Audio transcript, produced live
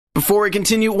Before we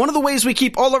continue, one of the ways we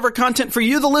keep all of our content for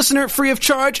you, the listener, free of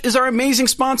charge is our amazing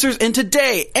sponsors, and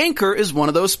today, Anchor is one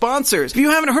of those sponsors. If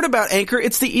you haven't heard about Anchor,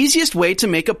 it's the easiest way to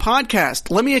make a podcast.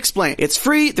 Let me explain. It's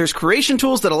free, there's creation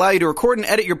tools that allow you to record and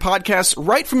edit your podcasts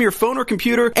right from your phone or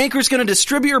computer. Anchor's going to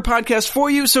distribute your podcast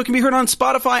for you so it can be heard on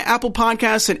Spotify, Apple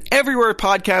Podcasts, and everywhere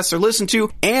podcasts are listened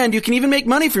to, and you can even make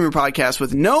money from your podcast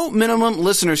with no minimum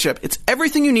listenership. It's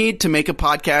everything you need to make a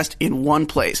podcast in one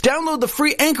place. Download the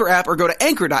free Anchor app or go to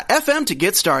anchor.fm to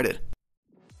get started.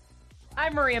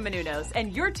 I'm Maria Menounos,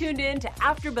 and you're tuned in to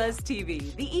AfterBuzz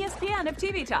TV, the ESPN of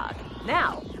TV talk.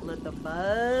 Now, let the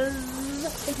buzz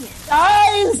begin.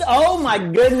 Guys, oh my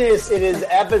goodness, it is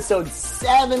episode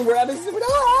 7. We're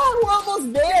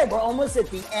almost there. We're almost at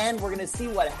the end. We're going to see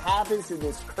what happens to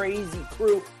this crazy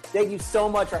crew. Thank you so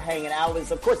much for hanging out with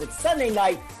us. Of course, it's Sunday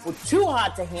night with Too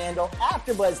Hot to Handle,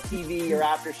 AfterBuzz TV, your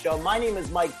after show. My name is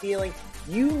Mike Feeling.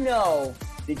 You know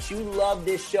that you love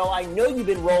this show. I know you've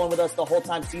been rolling with us the whole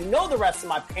time, so you know the rest of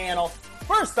my panel.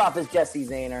 First off is Jesse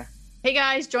Zahner. Hey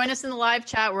guys, join us in the live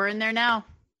chat. We're in there now.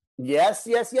 Yes.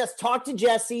 Talk to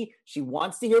Jessie. She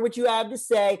wants to hear what you have to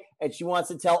say, and she wants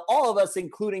to tell all of us,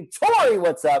 including Tori,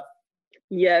 what's up.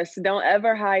 Yes, don't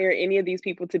ever hire any of these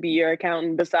people to be your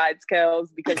accountant besides Kels,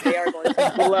 because they are going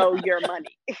to blow your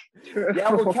money.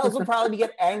 Yeah, well, Kels will probably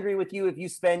get angry with you if you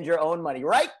spend your own money.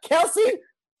 Right, Kelsey?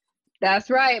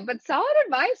 That's right. But solid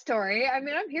advice, Tori. I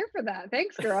mean, I'm here for that.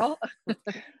 Thanks, girl.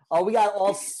 Oh, we got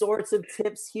all sorts of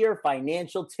tips here,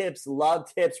 financial tips, love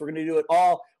tips. We're going to do it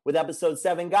all with episode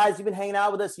 7. Guys, you've been hanging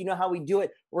out with us. You know how we do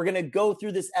it. We're going to go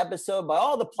through this episode by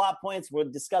all the plot points. We'll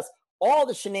discuss all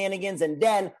the shenanigans. And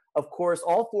then, of course,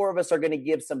 all 4 of us are going to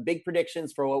give some big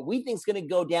predictions for what we think is going to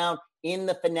go down in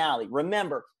the finale.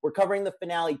 Remember, we're covering the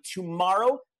finale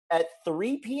tomorrow at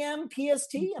 3 p.m.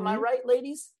 PST. Am I right,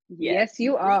 ladies? Yes,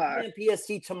 you are. 3 p.m.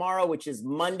 PST tomorrow, which is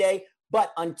Monday.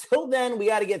 But until then, we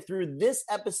got to get through this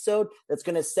episode that's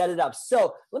going to set it up.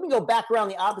 So let me go back around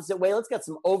the opposite way. Let's get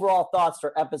some overall thoughts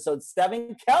for episode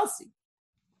 7. Kelsey.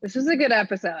 This was a good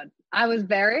episode. I was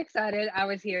very excited. I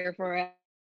was here for it.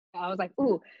 I was like,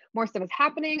 ooh, more stuff is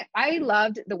happening. I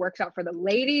loved the workshop for the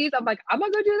ladies. I'm like, I'm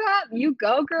going to go do that. You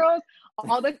go, girls.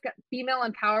 All the female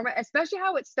empowerment, especially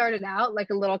how it started out like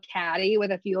a little catty with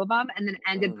a few of them and then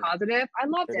ended positive. I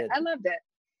loved it.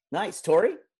 Nice.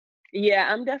 Tori? Yeah,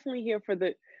 I'm definitely here for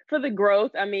the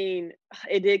growth. I mean,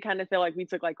 it did kind of feel like we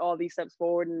took like all these steps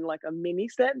forward and like a mini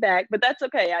step back, but that's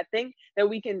okay. I think that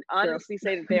we can honestly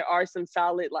say that there are some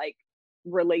solid like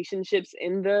relationships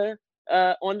in the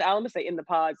on the, I'm gonna say in the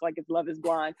pods, like it's Love is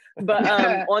Blind, but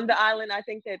on the island, I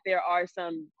think that there are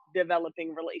some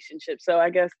developing relationships. So I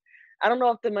guess I don't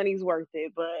know if the money's worth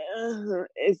it, but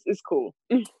it's cool.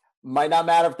 Might not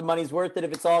matter if the money's worth it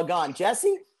if it's all gone.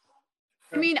 Jesse?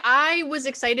 I mean, I was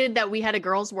excited that we had a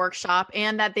girls' workshop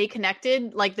and that they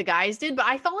connected like the guys did, but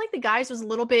I felt like the guys was a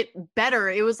little bit better.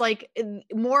 It was like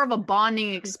more of a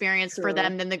bonding experience for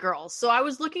them than the girls. So I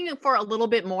was looking for a little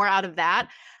bit more out of that.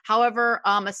 However,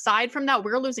 aside from that,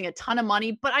 we're losing a ton of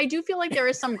money, but I do feel like there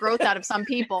is some growth out of some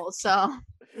people. So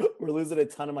we're losing a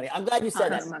ton of money. I'm glad you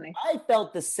said that. I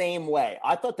felt the same way.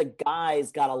 I thought the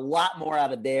guys got a lot more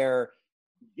out of their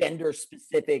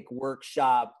gender-specific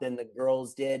workshop than the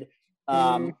girls did.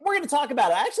 We're going to talk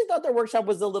about it. I actually thought their workshop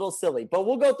was a little silly, but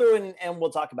we'll go through and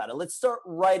we'll talk about it. Let's start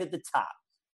right at the top.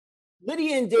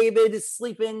 Lydia and David is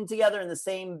sleeping together in the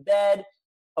same bed.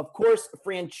 Of course,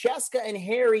 Francesca and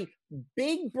Harry,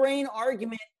 big brain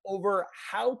argument over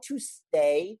how to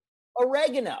say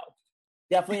oregano.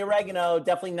 Definitely oregano,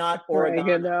 definitely not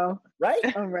oregano.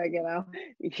 Right? Oregano.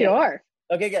 Sure.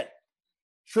 Okay, good.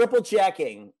 Triple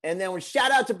checking. And then we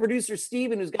shout out to producer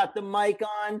Steven, who's got the mic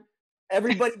on.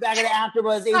 Everybody back at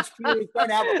AfterBuzz HQ is going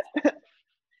to have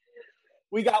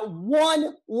we got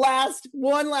one last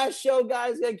show,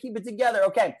 guys. Got to keep it together.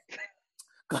 Okay.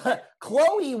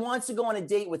 Chloe wants to go on a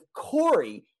date with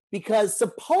Corey because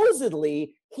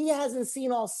supposedly he hasn't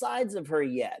seen all sides of her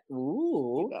yet.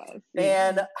 Ooh.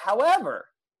 And however,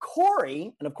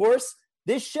 Corey, and of course,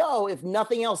 this show, if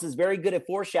nothing else, is very good at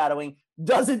foreshadowing,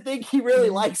 doesn't think he really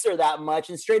likes her that much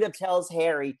and straight up tells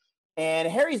Harry. And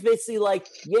Harry's basically like,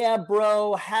 yeah,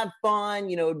 bro, have fun,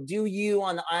 do you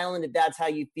on the island if that's how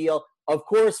you feel. Of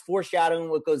course, foreshadowing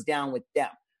what goes down with them.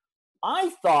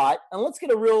 I thought, and let's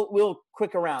get a real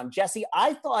quick around. Jesse,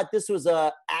 I thought this was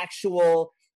a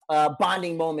actual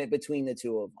bonding moment between the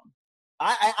two of them.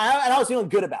 I was feeling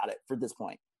good about it for this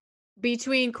point.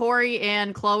 Between Corey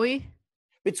and Chloe?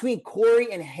 Between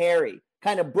Corey and Harry.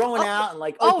 Kind of broing out and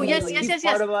like, okay, yes,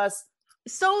 part of us.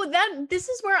 So this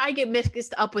is where I get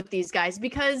mixed up with these guys,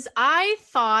 because I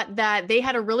thought that they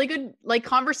had a really good like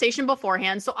conversation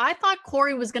beforehand. So I thought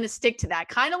Corey was going to stick to that,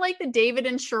 kind of like the David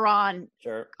and Sharon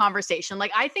conversation.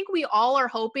 Like, I think we all are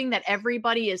hoping that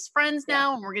everybody is friends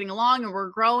now and we're getting along and we're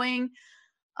growing.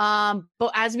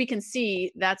 But as we can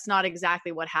see, that's not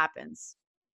exactly what happens.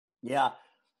 Yeah.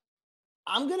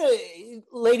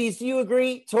 Ladies, do you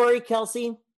agree? Tori,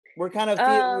 Kelsey, we're kind of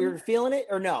we're feeling it,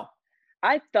 or no?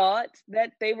 I thought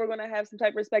that they were going to have some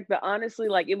type of respect, but honestly,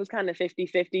 like, it was kind of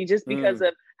 50-50 just because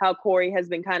of how Corey has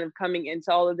been kind of coming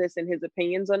into all of this and his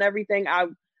opinions on everything.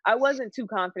 I wasn't too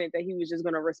confident that he was just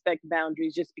going to respect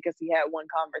boundaries just because he had one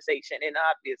conversation, and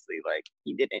obviously, like,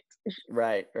 he didn't.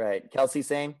 Right. Kelsey,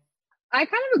 same? I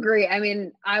kind of agree. I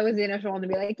mean, I was the initial one to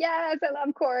be like, yes, I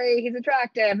love Corey. He's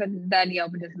attractive. And then he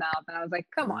opened his mouth and I was like,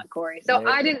 come on, Corey. So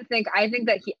I think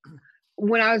that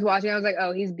when I was watching, I was like,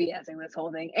 oh, he's BSing this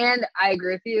whole thing. And I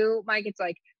agree with you, Mike. It's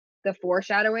like the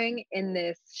foreshadowing in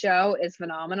this show is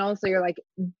phenomenal. So you're like,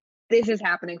 this is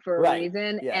happening for a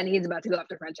reason. Yeah. And he's about to go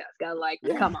after Francesca. Like,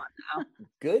 come on now.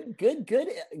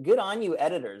 Good on you,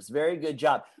 editors. Very good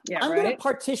job. Yeah, I'm going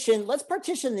to let's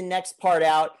partition the next part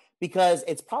out, because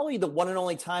it's probably the one and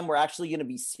only time we're actually going to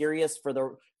be serious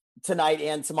for tonight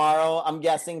and tomorrow, I'm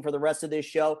guessing, for the rest of this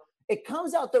show. It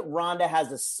comes out that Rhonda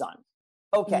has a son.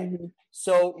 Okay.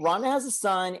 So Rhonda has a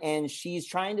son, and she's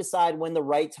trying to decide when the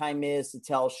right time is to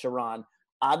tell Sharon.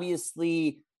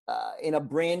 Obviously, in a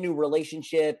brand new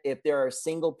relationship, if there are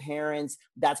single parents,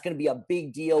 that's going to be a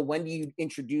big deal. When do you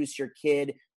introduce your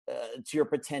kid to your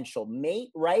potential mate,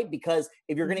 right? Because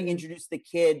if you're going to introduce the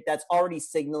kid, that's already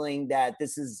signaling that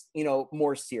this is,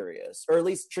 more serious, or at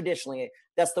least traditionally,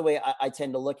 that's the way I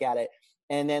tend to look at it.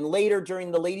 And then later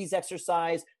during the ladies'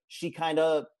 exercise, she kind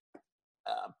of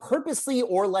purposely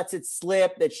or lets it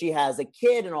slip that she has a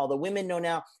kid, and all the women know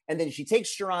now. And then she takes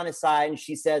Sharon aside and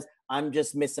she says, I'm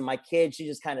just missing my kid. She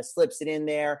just kind of slips it in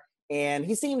there. And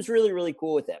he seems really, really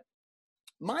cool with it.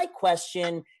 My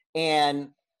question, and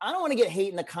I don't want to get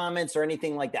hate in the comments or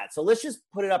anything like that, so let's just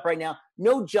put it up right now.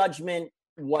 No judgment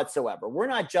whatsoever. We're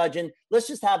not judging. Let's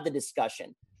just have the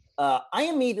discussion. I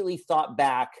immediately thought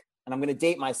back, and I'm going to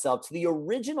date myself, to the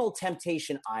original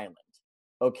Temptation Island,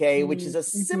 okay, which is a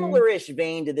similar-ish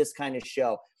vein to this kind of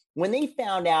show. When they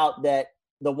found out that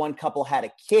the one couple had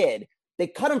a kid, they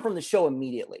cut him from the show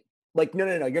immediately. Like, no,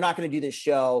 you're not going to do this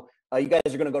show. You guys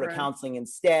are going to go to counseling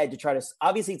instead to try to,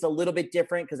 obviously it's a little bit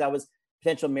different because that was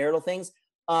potential marital things.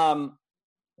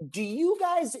 Did you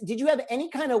have any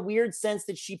kind of weird sense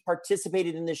that she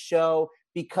participated in this show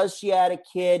because she had a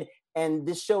kid, and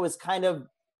this show is kind of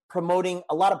promoting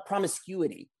a lot of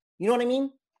promiscuity? You know what I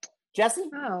mean? Jesse?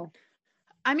 Oh,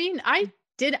 I mean, I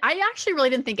actually really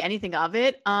didn't think anything of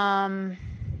it.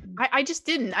 I just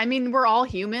didn't. I mean, we're all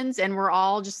humans and we're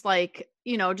all just like,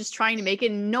 just trying to make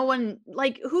it. No one,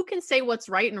 like, who can say what's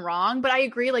right and wrong? But I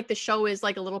agree, like, the show is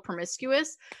like a little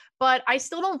promiscuous, but I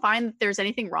still don't find that there's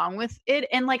anything wrong with it.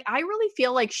 And like, I really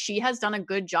feel like she has done a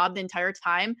good job the entire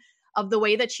time of the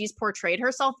way that she's portrayed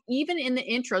herself, even in the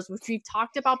intros, which we've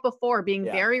talked about before, being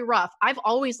very rough. I've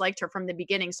always liked her from the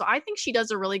beginning. So I think she does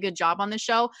a really good job on the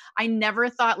show. I never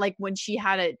thought, like, when she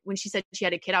said she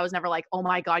had a kid, I was never like, oh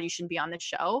my God, you shouldn't be on the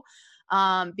show.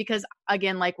 Because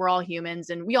again, like, we're all humans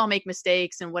and we all make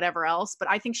mistakes and whatever else, but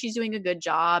I think she's doing a good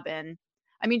job. And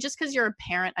I mean, just because you're a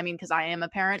parent, I mean, because I am a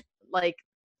parent, like,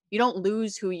 you don't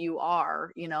lose who you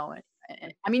are,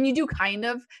 I mean, you do kind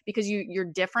of, because you're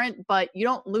different, but you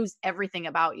don't lose everything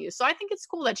about you. So I think it's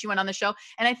cool that she went on the show.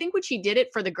 And I think when she did it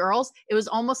for the girls, it was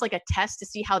almost like a test to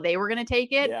see how they were going to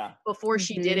take it before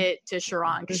she did it to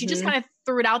Sharon. Because she just kind of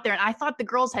threw it out there. And I thought the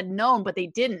girls had known, but they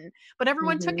didn't. But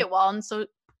everyone took it well. And so,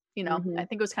 I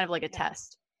think it was kind of like a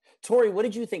test. Tori, what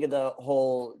did you think of the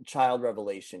whole child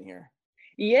revelation here?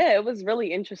 Yeah, it was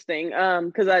really interesting.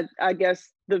 Because I guess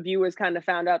the viewers kind of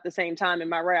found out at the same time.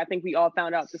 Am I right? I think we all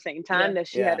found out at the same time that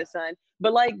she had a son.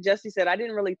 But like Jesse said, I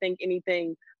didn't really think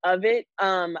anything of it.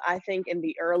 I think in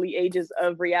the early ages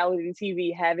of reality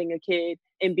TV, having a kid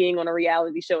and being on a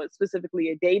reality show, specifically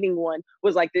a dating one,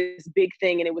 was like this big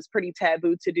thing, and it was pretty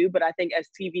taboo to do. But I think as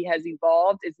TV has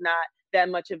evolved, it's not that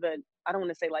much of I don't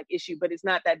want to say like issue, but it's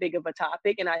not that big of a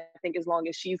topic. And I think as long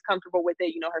as she's comfortable with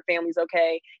it, her family's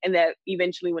okay. And that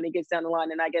eventually when it gets down the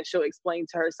line, and I guess she'll explain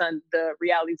to her son the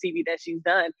reality TV that she's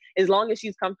done, as long as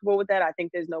she's comfortable with that, I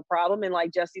think there's no problem. And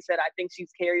like Jesse said, I think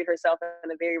she's carried herself in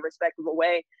a very respectable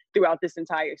way throughout this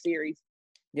entire series.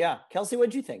 Yeah. Kelsey,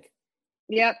 what'd you think?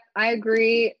 Yep. I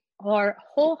agree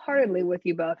wholeheartedly with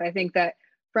you both. I think that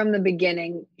from the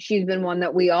beginning, she's been one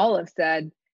that we all have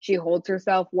said, she holds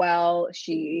herself well.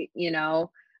 She,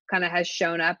 kind of has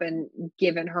shown up and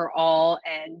given her all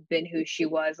and been who she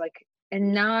was, like,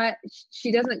 and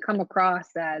she doesn't come across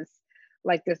as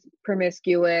like this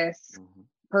promiscuous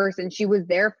person. She was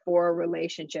there for a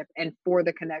relationship and for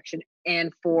the connection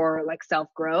and for like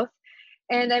self-growth.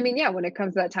 And I mean, yeah, when it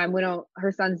comes to that time,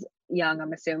 her son's young,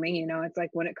 I'm assuming, it's like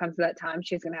when it comes to that time,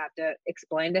 she's going to have to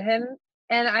explain to him.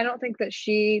 And I don't think that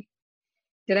she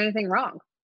did anything wrong.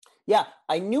 Yeah,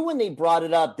 I knew when they brought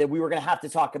it up that we were going to have to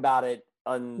talk about it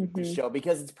on the show,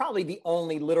 because it's probably the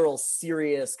only literal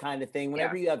serious kind of thing.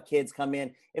 Whenever you have kids come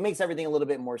in, it makes everything a little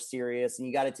bit more serious, and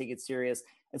you got to take it serious.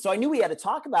 And so I knew we had to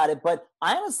talk about it, but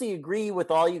I honestly agree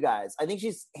with all you guys. I think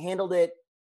she's handled it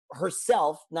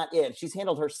herself, she's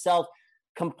handled herself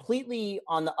completely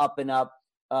on the up and up,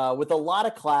 with a lot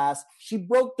of class. She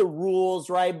broke the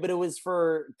rules, right? But it was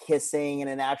for kissing and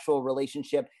an actual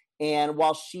relationship. And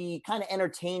while she kind of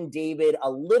entertained David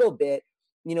a little bit,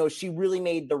 she really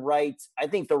made the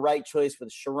right choice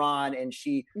with Sharon, and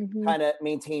she kind of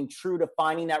maintained true to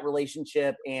finding that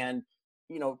relationship and,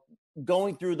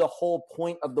 going through the whole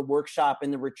point of the workshop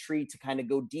and the retreat to kind of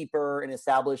go deeper and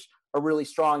establish a really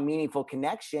strong, meaningful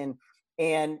connection.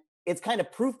 And it's kind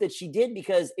of proof that she did,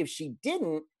 because if she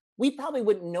didn't, we probably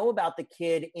wouldn't know about the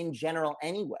kid in general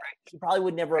anyway. She probably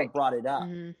would never have brought it up.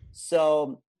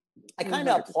 So I kind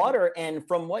of applaud her. And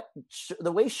from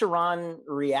the way Sharon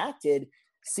reacted,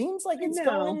 seems like it's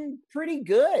going pretty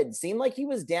good. Seemed like he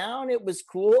was down. It was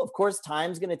cool. Of course,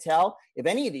 time's going to tell if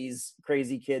any of these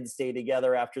crazy kids stay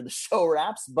together after the show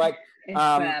wraps. But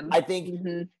I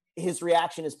think his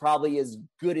reaction is probably as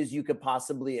good as you could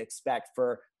possibly expect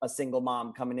for a single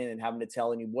mom coming in and having to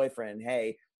tell a new boyfriend,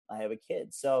 hey, I have a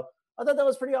kid. So I thought that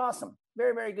was pretty awesome.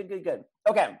 Very, very good, good, good.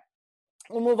 Okay,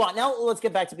 we'll move on. Now let's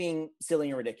get back to being silly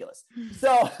and ridiculous.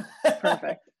 So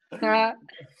perfect.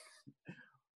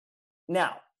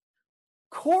 Now,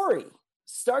 Corey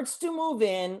starts to move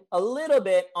in a little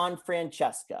bit on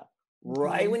Francesca,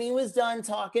 right when he was done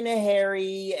talking to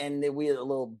Harry, and we had a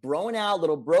little broing out,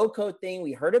 little bro code thing.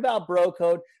 We heard about bro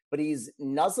code, but he's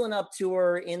nuzzling up to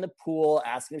her in the pool,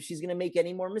 asking if she's going to make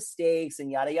any more mistakes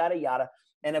and yada, yada, yada.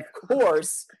 And of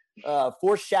course,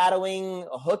 foreshadowing,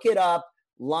 hook it up,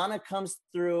 Lana comes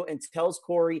through and tells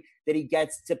Corey that he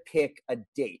gets to pick a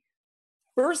date.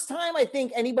 First time I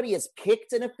think anybody has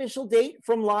picked an official date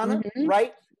from Lana,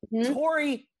 right?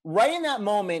 Tori, right in that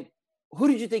moment, who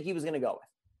did you think he was going to go with?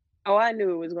 Oh, I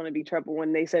knew it was going to be trouble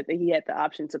when they said that he had the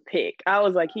option to pick. I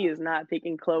was like, he is not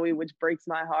picking Chloe, which breaks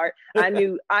my heart. I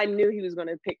knew he was going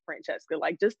to pick Francesca.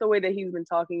 Like, just the way that he's been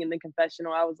talking in the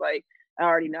confessional, I was like, I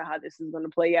already know how this is going to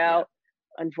play out,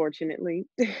 unfortunately.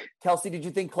 Kelsey, did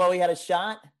you think Chloe had a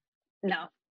shot? No.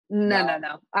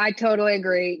 I totally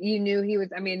agree. You knew he was,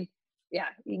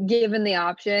 given the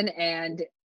option and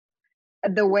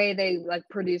the way they like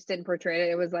produced it and portrayed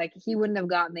it, it was like he wouldn't have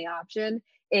gotten the option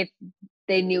if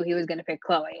they knew he was going to pick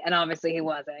Chloe. And obviously he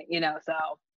wasn't, so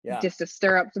just to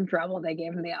stir up some trouble, they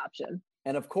gave him the option.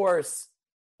 And of course,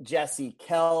 Jesse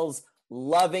Kells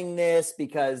loving this,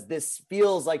 because this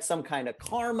feels like some kind of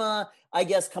karma, I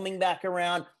guess, coming back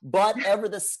around. But Ever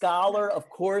the Scholar, of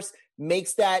course,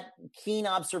 makes that keen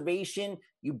observation.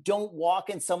 You don't walk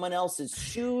in someone else's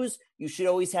shoes. You should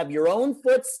always have your own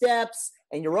footsteps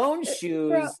and your own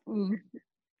shoes.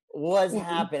 What's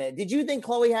happening? Did you think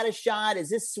Chloe had a shot? Is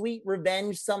this sweet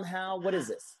revenge somehow? What is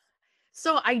this?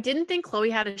 So I didn't think Chloe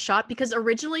had a shot, because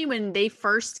originally when they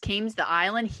first came to the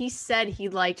island, he said he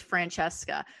liked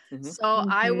Francesca. So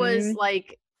I was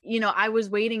like, I was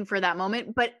waiting for that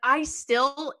moment, but I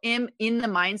still am in the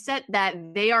mindset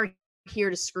that they are here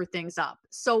to screw things up.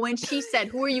 So when she said,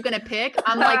 who are you going to pick?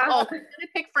 I'm like, oh, I'm going to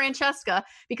pick Francesca,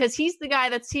 because he's the guy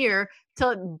that's here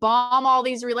to bomb all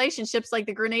these relationships like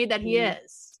the grenade that he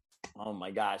is. Oh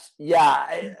my gosh.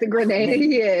 Yeah. The grenade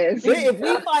he is. If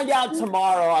we find out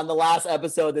tomorrow on the last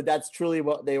episode that that's truly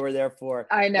what they were there for,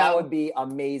 I know, that would be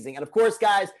amazing. And of course,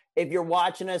 guys, if you're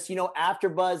watching us,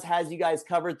 AfterBuzz has you guys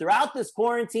covered throughout this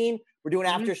quarantine. We're doing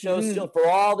after shows still for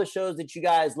all the shows that you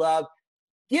guys love.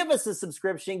 Give us a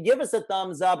subscription, give us a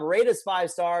thumbs up, rate us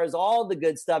 5 stars, all the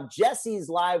good stuff. Jesse's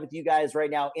live with you guys right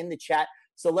now in the chat.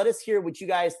 So let us hear what you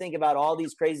guys think about all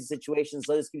these crazy situations.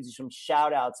 Let us give you some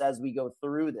shout outs as we go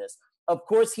through this. Of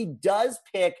course, he does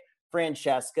pick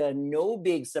Francesca. No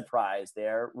big surprise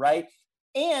there, right?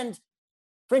 And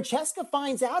Francesca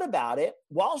finds out about it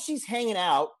while she's hanging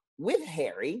out with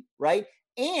Harry, right?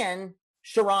 And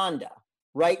Sharonda,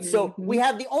 right? So we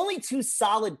have the only 2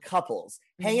 solid couples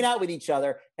hanging out with each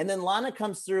other. And then Lana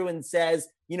comes through and says,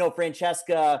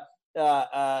 Francesca,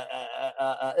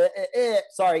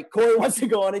 sorry, Corey wants to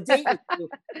go on a date with you.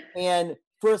 And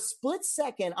for a split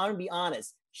second, I'm going to be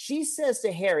honest, She says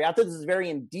to Harry, I thought this is very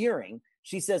endearing.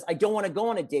 She says, I don't want to go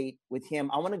on a date with him.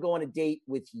 I want to go on a date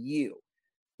with you.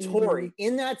 Tori,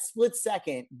 in that split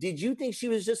second, did you think she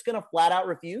was just going to flat out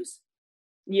refuse?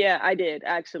 Yeah, I did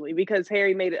actually, because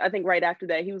Harry made it, I think right after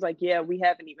that, he was like, yeah, we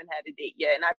haven't even had a date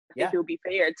yet. And I think it would be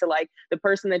fair to like the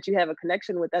person that you have a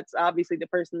connection with. That's obviously the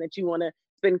person that you want to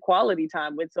spend quality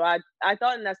time with. So I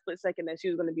thought in that split second that she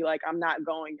was going to be like, I'm not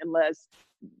going unless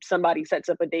somebody sets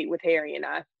up a date with Harry and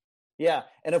I. Yeah.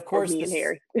 And of course, me and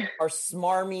Harry. Our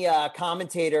smarmy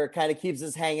commentator kind of keeps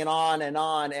us hanging on and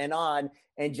on and on.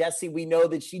 And Jesse, we know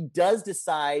that she does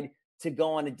decide to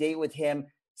go on a date with him,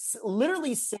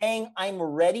 literally saying, I'm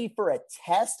ready for a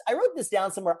test. I wrote this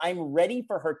down somewhere. I'm ready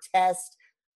for her test.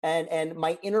 And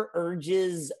my inner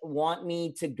urges want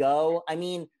me to go. I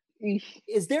mean,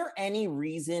 is there any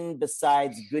reason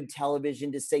besides good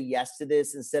television to say yes to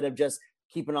this instead of just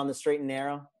keeping on the straight and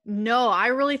narrow? No, I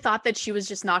really thought that she was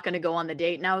just not going to go on the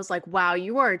date. And I was like, wow,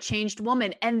 you are a changed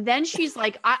woman. And then she's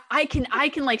like, I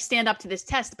can like stand up to this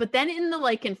test. But then in the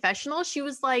like confessional, she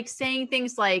was like saying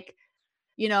things like,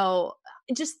 you know,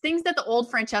 just things that the old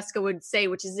Francesca would say,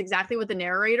 which is exactly what the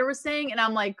narrator was saying. And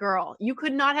I'm like, girl, you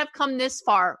could not have come this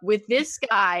far with this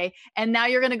guy. And now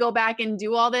you're going to go back and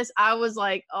do all this. I was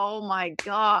like, oh my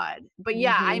God. But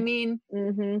yeah, I mean,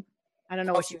 I don't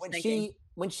know what she was thinking.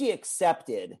 When she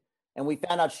accepted and we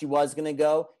found out she was going to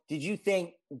go, did you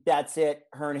think that's it?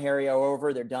 Her and Harry are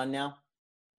over. They're done now.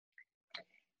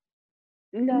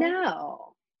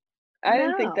 No. I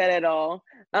didn't think that at all.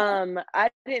 I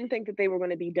didn't think that they were going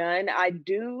to be done. I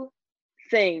do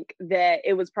think that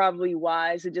it was probably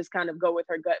wise to just kind of go with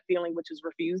her gut feeling, which is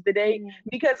refuse the date.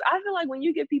 Because I feel like when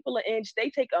you give people an inch, they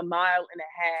take a mile and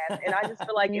a half. And I just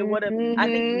feel like it would have, I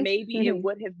think maybe it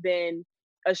would have been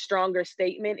a stronger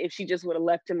statement if she just would have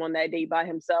left him on that date by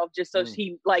himself, just so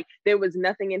he, like, there was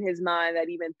nothing in his mind that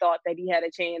even thought that he had a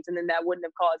chance, and then that wouldn't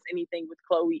have caused anything with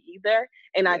Chloe either.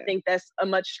 And I think that's a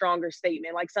much stronger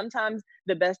statement. Like, sometimes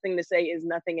the best thing to say is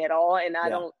nothing at all. And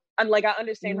I'm like, I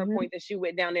understand her point that she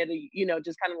went down there to, you know,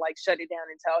 just kind of like shut it down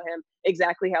and tell him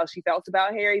exactly how she felt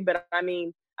about Harry. But I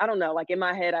mean, I don't know, like in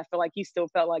my head, I feel like he still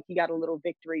felt like he got a little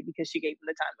victory because she gave him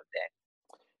the time of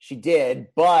day. She did,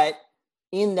 but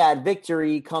in that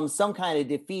victory comes some kind of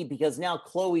defeat because now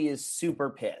Chloe is super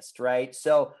pissed, right?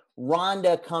 So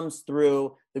Rhonda comes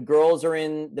through. The girls are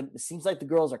it seems like the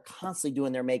girls are constantly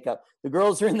doing their makeup. The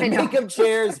girls are in the makeup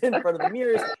chairs in front of the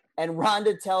mirrors. And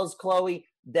Rhonda tells Chloe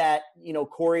that, you know,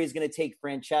 Corey is going to take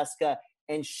Francesca.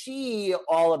 And she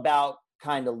all about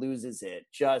kind of loses it,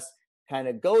 just kind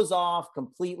of goes off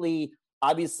completely.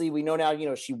 Obviously, we know now, you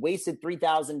know, she wasted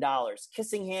 $3,000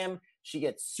 kissing him. She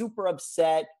gets super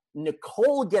upset.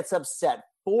 Nicole gets upset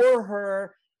for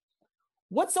her.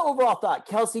 What's the overall thought?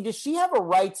 Kelsey, does she have a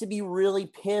right to be really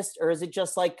pissed? Or is it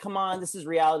just like, come on, this is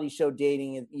reality show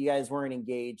dating. You guys weren't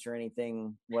engaged or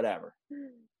anything, whatever.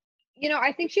 You know,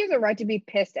 I think she has a right to be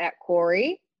pissed at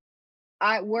Corey.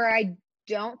 Where I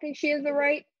don't think she has the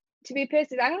right to be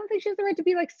pissed is I don't think she has the right to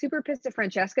be like super pissed at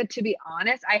Francesca, to be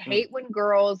honest. I hate when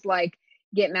girls like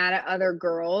get mad at other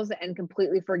girls and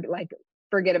completely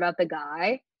forget about the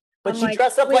guy. But she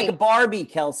dressed up like a Barbie,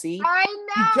 Kelsey. I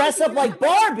know. She dressed up like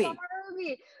Barbie.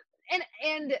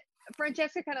 And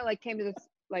Francesca kind of like came to this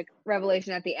like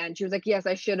revelation at the end. She was like, yes,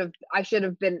 I should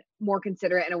have been more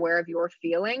considerate and aware of your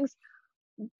feelings.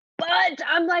 But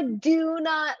I'm like, do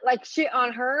not like shit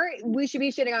on her. We should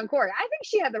be shitting on Corey. I think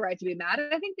she had the right to be mad.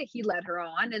 And I think that he led her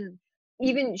on. And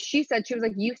even she said, she was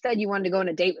like, you said you wanted to go on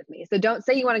a date with me. So don't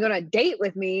say you want to go on a date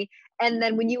with me. And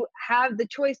then when you have the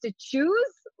choice to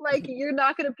choose, like, you're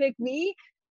not going to pick me.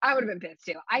 I would have been pissed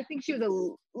too. I think she was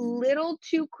a little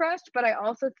too crushed, but I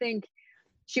also think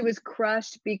she was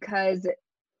crushed because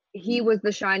he was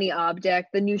the shiny object,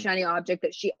 the new shiny object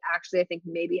that she actually, I think,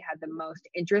 maybe had the most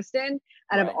interest in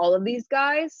out of all of these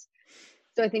guys.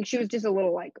 So I think she was just a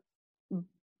little like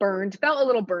felt a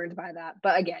little burned by that.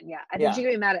 But again, I think she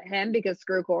could be mad at him because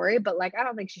screw Corey, but like, I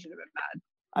don't think she should have been mad.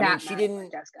 I mean, she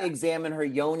didn't examine her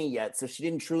yoni yet, so she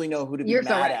didn't truly know who to be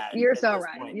mad at. You're so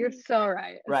right. You're so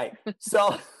right. Right.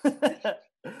 So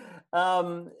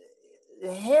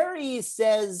Harry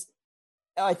says,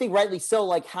 I think rightly so,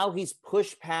 like how he's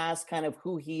pushed past kind of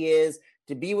who he is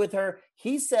to be with her.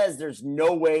 He says there's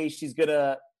no way she's going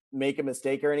to make a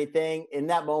mistake or anything. In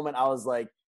that moment, I was like,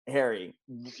 Harry,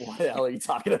 what the hell are you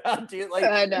talking about, dude? Like,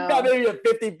 you got maybe a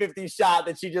 50-50 shot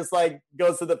that she just like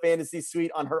goes to the fantasy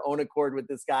suite on her own accord with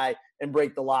this guy and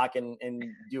break the lock and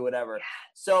do whatever.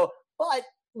 So, but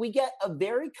we get a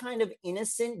very kind of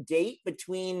innocent date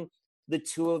between the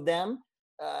two of them.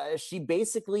 She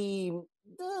basically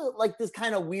like this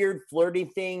kind of weird flirty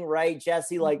thing, right,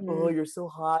 Jesse? Like, oh, you're so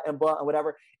hot and blah and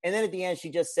whatever. And then at the end, she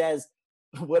just says,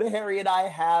 "What Harry and I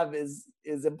have is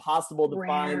impossible to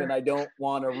find, and I don't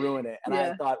want to ruin it." And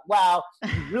I thought, wow,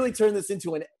 you really turned this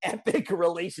into an epic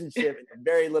relationship in a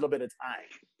very little bit of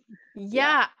time.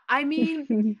 Yeah, I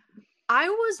mean, I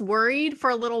was worried for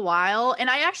a little while, and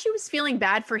I actually was feeling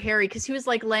bad for Harry because he was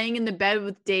like laying in the bed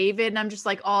with David, and I'm just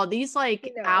like, oh, these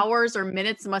like hours or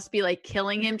minutes must be like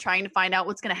killing him trying to find out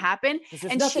what's going to happen.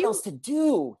 There's nothing else to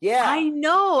do. Yeah, I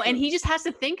know. And he just has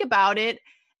to think about it.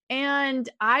 And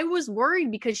I was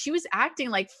worried because she was acting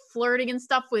like flirting and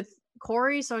stuff with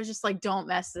Corey. So I was just like, don't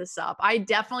mess this up. I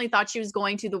definitely thought she was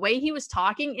going to. The way he was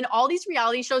talking in all these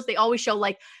reality shows, they always show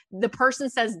like the person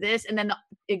says this and then the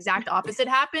exact opposite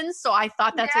happens. So I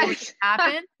thought that's what would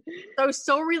happen. So I was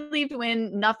so relieved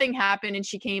when nothing happened and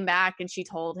she came back and she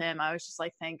told him. I was just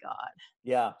like, thank God.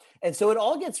 Yeah. And so it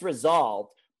all gets resolved.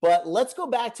 But let's go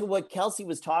back to what Kelsey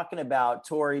was talking about,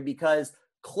 Tori, because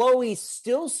Chloe's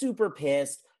still super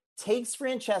pissed, takes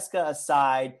Francesca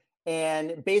aside,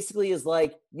 and basically is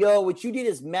like, yo, what you did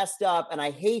is messed up and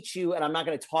I hate you and I'm not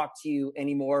going to talk to you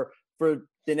anymore for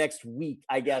the next week,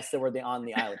 I guess, that we're on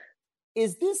the island.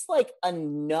 Is this like a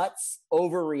nuts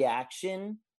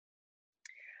overreaction?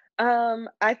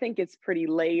 I think it's pretty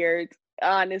layered,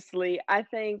 honestly. I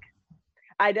think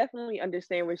I definitely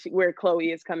understand where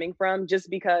Chloe is coming from, just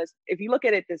because if you look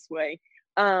at it this way,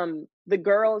 the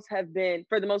girls have been,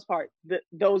 for the most part,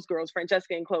 those girls,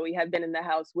 Francesca and Chloe, have been in the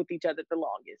house with each other the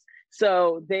longest.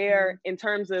 So they're, in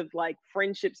terms of like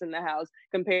friendships in the house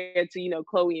compared to,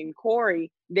 Chloe and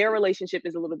Corey, their relationship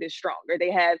is a little bit stronger.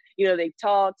 They have, they've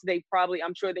talked,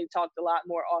 I'm sure they've talked a lot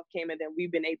more off camera than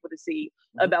we've been able to see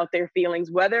about their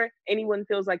feelings, whether anyone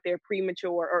feels like they're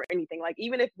premature or anything. Like,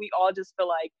 even if we all just feel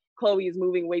like Chloe is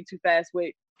moving way too fast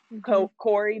with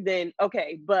Corey, then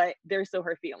okay, but there's still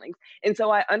her feelings. And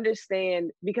so I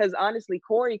understand, because honestly,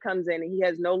 Corey comes in and he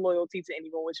has no loyalty to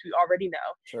anyone, which we already know.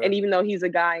 Sure. And even though he's a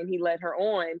guy and he led her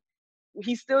on,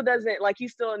 he still doesn't, like,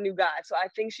 he's still a new guy. So I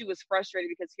think she was frustrated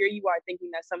because here you are thinking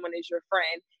that someone is your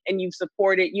friend and you've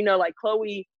supported, like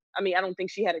Chloe. I mean, I don't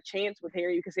think she had a chance with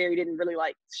Harry because Harry didn't really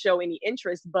like show any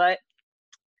interest, but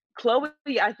Chloe,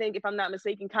 I think, if I'm not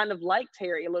mistaken, kind of liked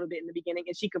Harry a little bit in the beginning,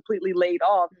 and she completely laid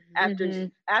off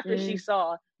after she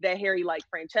saw that Harry liked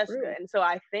Francesca. Really? And so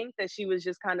I think that she was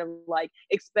just kind of like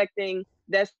expecting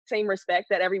that same respect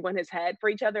that everyone has had for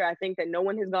each other. I think that no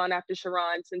one has gone after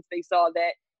Sharon since they saw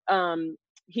that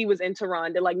he was in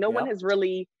Toronto. Like, no one has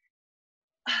really,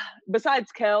 besides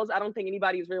Kels, I don't think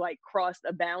anybody's really like crossed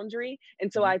a boundary.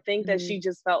 And so I think that she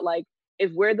just felt like,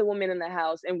 if we're the woman in the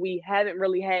house and we haven't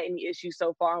really had any issues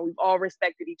so far, and we've all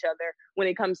respected each other when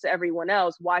it comes to everyone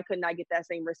else, why couldn't I get that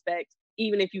same respect,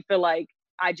 even if you feel like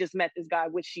I just met this guy,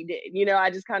 which she did?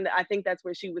 I think that's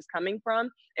where she was coming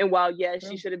from. And while, yes,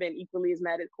 she should have been equally as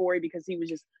mad at Corey because he was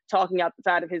just talking out the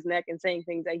side of his neck and saying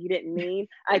things that he didn't mean,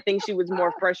 I think she was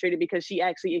more frustrated because she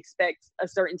actually expects a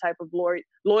certain type of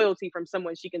loyalty from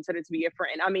someone she considered to be a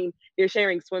friend. I mean, they're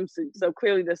sharing swimsuits, so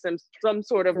clearly there's some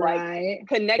sort of like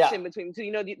connection between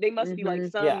the two. They must be like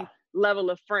some level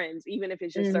of friends, even if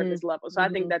it's just surface level. So I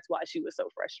think that's why she was so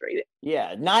frustrated.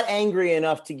 Yeah, not angry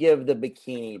enough to give the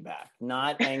bikini back.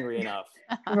 Not angry enough.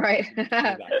 Right.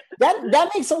 That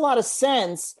makes a lot of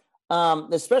sense,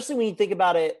 especially when you think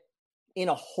about it in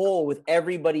a whole with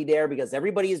everybody there, because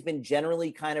everybody has been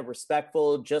generally kind of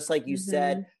respectful, just like you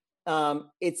said.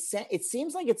 It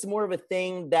seems like it's more of a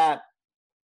thing that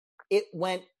it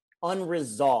went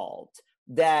unresolved,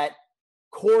 that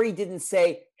Corey didn't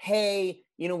say, hey,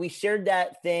 we shared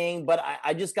that thing, but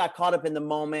I just got caught up in the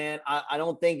moment. I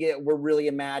don't think we're really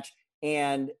a match.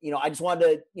 And, I just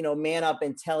wanted to, man up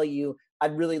and tell you,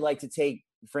 I'd really like to take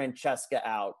Francesca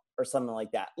out or something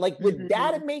like that. Like, would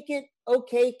that make it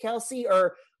okay, Kelsey?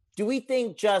 Or do we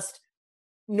think just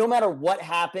no matter what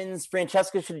happens,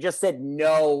 Francesca should have just said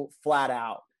no flat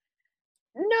out?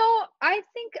 No, I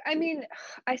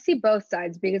see both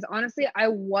sides, because honestly, I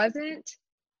was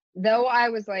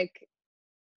like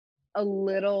a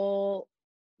little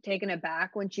taken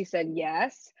aback when she said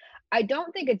yes. I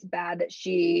don't think it's bad that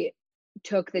she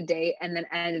took the date and then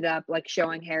ended up like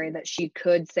showing Harry that she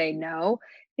could say no,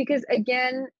 because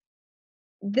again,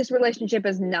 this relationship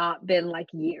has not been like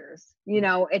years,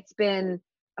 it's been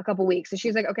a couple weeks. So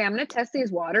she's like, okay, I'm going to test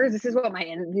these waters. This is what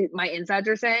my insides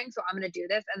are saying. So I'm going to do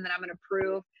this. And then I'm going to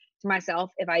prove to myself,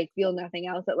 if I feel nothing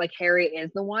else, that like Harry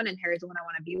is the one and Harry's the one I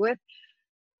want to be with.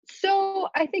 So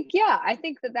I think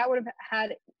that would have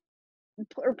had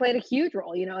or played a huge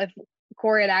role. If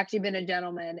Corey had actually been a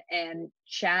gentleman and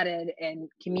chatted and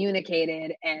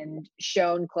communicated and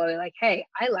shown Chloe like, hey,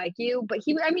 I like you. But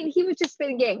he was just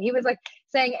spitting game. He was like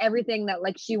saying everything that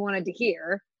like she wanted to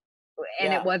hear,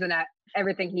 and it wasn't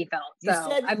everything he felt.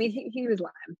 So he was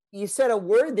lying. You said a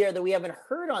word there that we haven't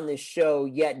heard on this show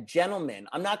yet, gentlemen.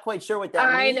 I'm not quite sure what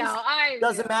that means. I know.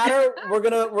 Doesn't matter. We're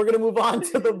gonna move on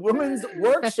to the women's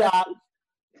workshop.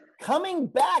 Coming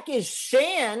back is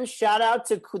Shan. Shout out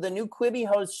to the new Quibi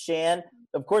host, Shan.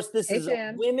 Of course, this is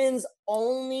a women's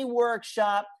only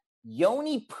workshop,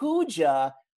 Yoni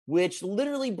Puja, which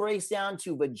literally breaks down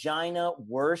to vagina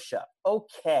worship.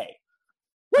 Okay.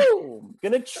 Woo!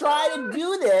 Gonna try to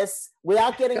do this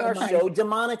without getting our show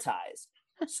demonetized.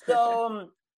 So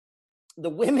the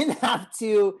women have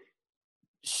to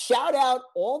shout out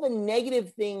all the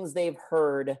negative things they've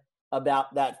heard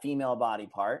about that female body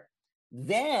part.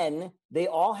 Then they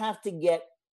all have to get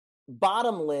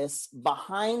bottomless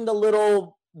behind the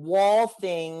little wall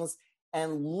things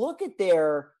and look at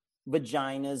their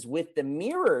vaginas with the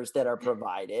mirrors that are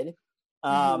provided.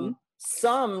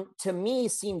 Some, to me,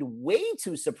 seemed way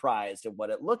too surprised at what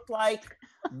it looked like.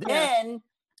 Then,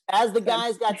 as the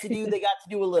guys they got to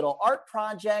do a little art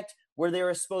project where they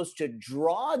were supposed to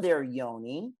draw their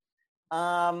yoni.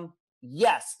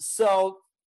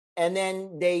 And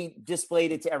then they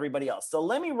displayed it to everybody else. So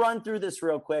let me run through this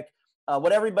real quick,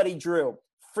 what everybody drew.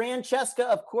 Francesca,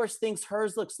 of course, thinks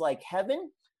hers looks like heaven.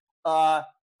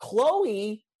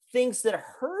 Chloe thinks that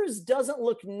hers doesn't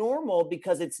look normal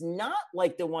because it's not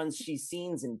like the ones she's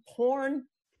seen in porn.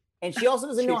 And she also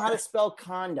doesn't know how to spell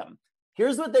condom.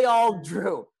 Here's what they all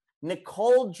drew.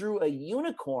 Nicole drew a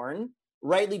unicorn,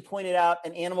 rightly pointed out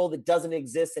an animal that doesn't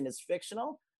exist and is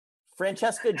fictional.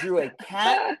 Francesca drew a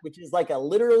cat, which is like a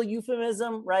literal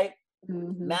euphemism, right?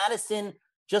 Madison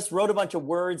just wrote a bunch of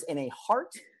words in a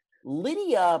heart.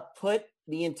 Lydia put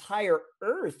the entire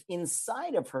earth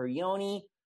inside of her yoni.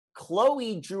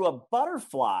 Chloe drew a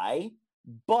butterfly,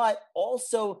 but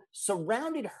also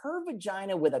surrounded her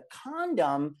vagina with a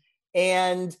condom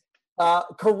and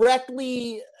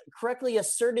correctly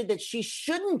asserted that she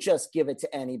shouldn't just give it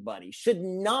to anybody, should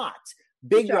not.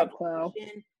 Big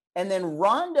revelation. And then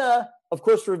Rhonda, of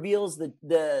course, reveals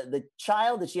the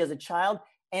child, that she has a child,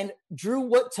 and drew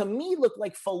what to me looked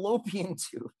like fallopian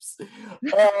tubes.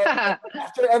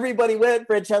 After everybody went,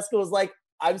 Francesca was like,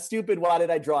 I'm stupid, why did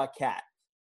I draw a cat?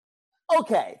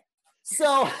 Okay,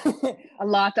 so a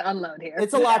lot to unload here.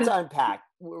 It's a lot to unpack.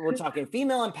 We're talking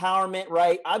female empowerment,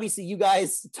 right? Obviously, you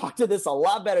guys talk to this a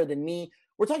lot better than me.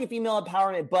 We're talking female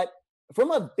empowerment, but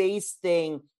from a base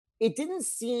thing, it didn't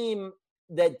seem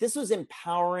that this was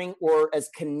empowering or as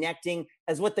connecting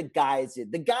as what the guys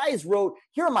did. The guys wrote,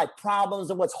 here are my problems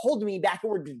and what's holding me back,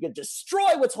 and we're going to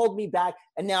destroy what's holding me back.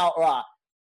 And now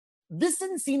this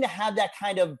didn't seem to have that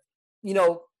kind of,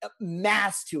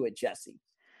 mass to it, Jessie.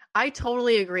 I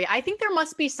totally agree. I think there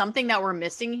must be something that we're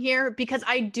missing here, because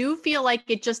I do feel like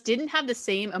it just didn't have the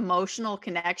same emotional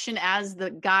connection as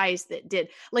the guys that did.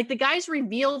 Like the guys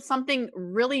revealed something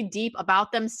really deep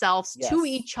about themselves to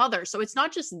each other. So it's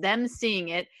not just them seeing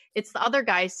it, it's the other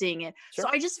guys seeing it. Sure. So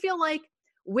I just feel like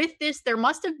with this, there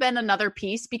must have been another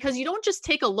piece, because you don't just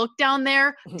take a look down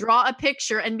there, draw a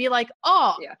picture and be like,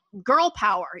 girl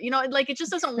power, like it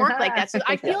just doesn't work like that. So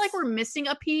I feel like we're missing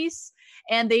a piece,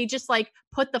 and they just like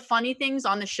put the funny things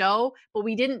on the show, but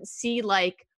we didn't see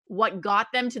like what got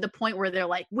them to the point where they're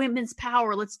like, women's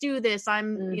power, let's do this.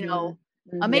 I'm,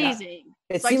 amazing.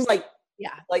 Yeah. It seemed like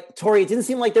Tori, it didn't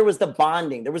seem like there was the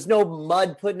bonding. There was no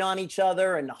mud putting on each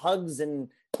other and hugs and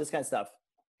this kind of stuff.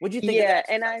 What'd you think of that?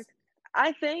 And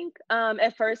I think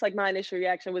at first, like my initial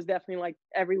reaction was definitely like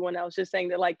everyone else, just saying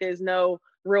that like there's no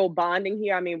real bonding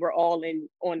here. I mean, we're all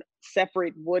on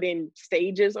separate wooden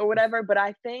stages or whatever. But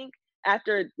I think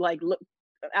after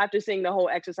seeing the whole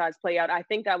exercise play out, I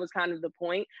think that was kind of the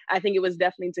point. I think it was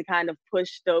definitely to kind of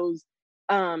push those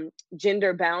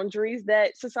gender boundaries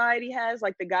that society has.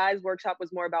 Like the guys' workshop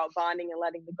was more about bonding and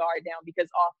letting the guard down, because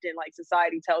often like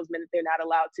society tells men that they're not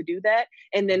allowed to do that.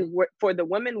 And then for the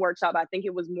women workshop, I think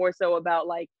it was more so about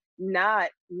like not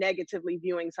negatively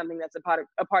viewing something that's a part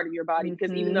of your body.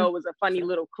 Because even though it was a funny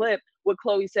little clip, what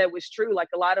Chloe said was true. Like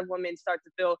a lot of women start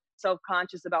to feel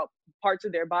self-conscious about parts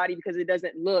of their body because it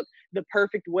doesn't look the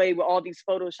perfect way with all these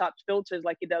photoshopped filters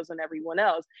like it does on everyone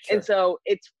else. Sure. And so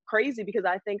it's crazy, because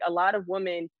I think a lot of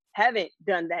women haven't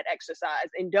done that exercise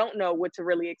and don't know what to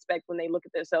really expect when they look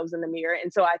at themselves in the mirror.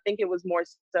 And so I think it was more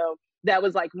so that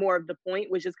was like more of the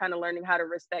point, was just kind of learning how to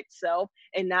respect self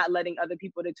and not letting other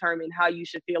people determine how you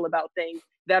should feel about things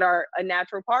that are a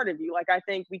natural part of you. Like I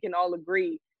think we can all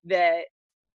agree that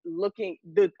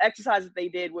the exercises they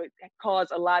did would cause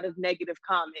a lot of negative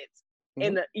comments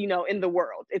in the, you know, in the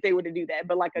world if they were to do that.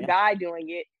 But like a guy doing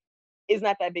it is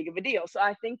not that big of a deal. So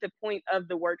I think the point of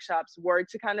the workshops were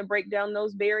to kind of break down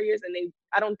those barriers, and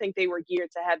I don't think they were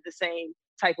geared to have the same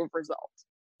type of results.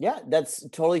 Yeah, that's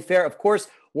totally fair. Of course,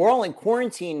 we're all in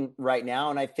quarantine right now,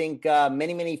 and I think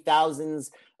many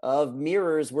thousands of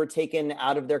mirrors were taken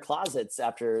out of their closets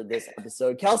after this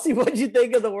episode. Kelsey, what did you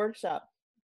think of the workshop?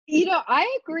 You know,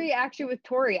 I agree actually with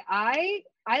Tori. I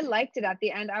liked it at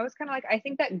the end. I was kind of like, I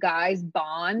think that guys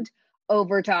bond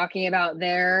over talking about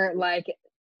their like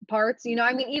parts. You know,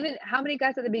 I mean, even how many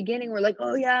guys at the beginning were like,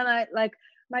 oh yeah,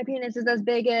 my penis is as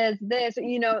big as this.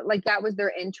 You know, like that was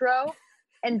their intro.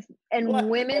 And what,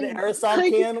 women, an aerosol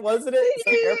can, wasn't it?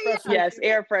 Air freshener. Yes,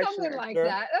 air freshener. Something like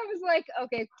that. I was like,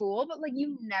 okay, cool. But like,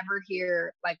 you never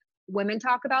hear like women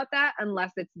talk about that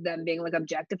unless it's them being like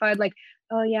objectified. Like,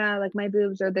 oh yeah, like my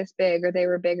boobs are this big or they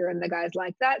were bigger, and the guys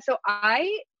like that. So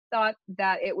I thought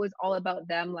that it was all about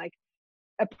them like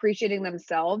appreciating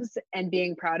themselves and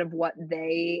being proud of what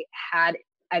they had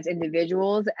as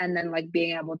individuals, and then like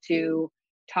being able to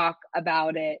talk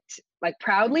about it like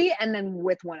proudly and then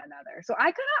with one another. So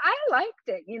I liked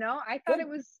it, you know. I thought it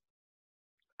was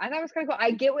kind of cool.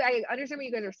 I understand what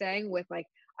you guys are saying with like,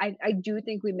 I do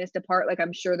think we missed a part. Like,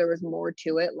 I'm sure there was more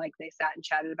to it. Like they sat and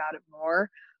chatted about it more,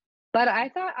 but I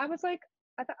thought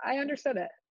I understood it.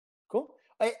 Cool.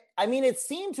 I mean, it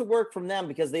seemed to work from them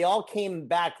because they all came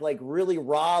back like really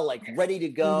raw, like ready to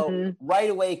go. Mm-hmm. Right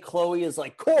away, Chloe is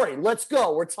like, Corey, let's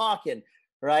go. We're talking,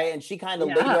 right? And she kind of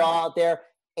laid it all out there.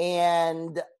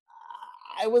 And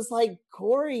I was like,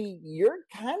 Corey, you're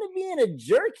kind of being a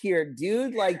jerk here,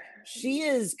 dude. Like, she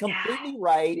is completely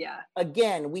right. Yeah.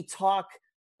 Again, we talk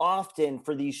often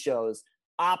for these shows,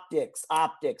 optics.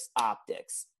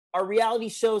 Are reality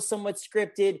shows somewhat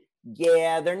scripted?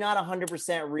 Yeah, they're not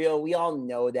 100% real. We all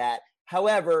know that.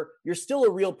 However, you're still a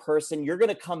real person. You're going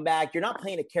to come back. You're not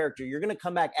playing a character. You're going to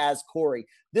come back as Corey.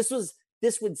 This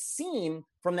would seem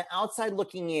from the outside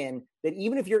looking in that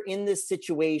even if you're in this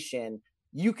situation,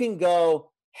 you can go,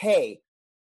 hey,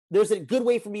 there's a good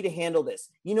way for me to handle this.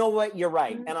 You know what? You're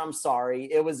right. And I'm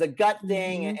sorry. It was a gut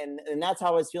thing. And that's how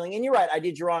I was feeling. And you're right. I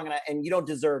did you wrong. And you don't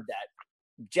deserve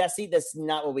that. Jesse, that's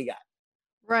not what we got.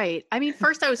 Right. I mean,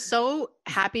 first I was so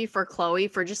happy for Chloe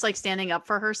for just like standing up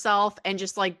for herself and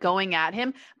just like going at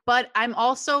him. But I'm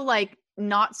also like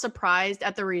not surprised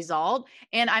at the result.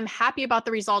 And I'm happy about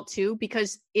the result too,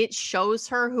 because it shows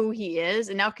her who he is.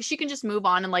 And now she can just move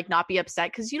on and like not be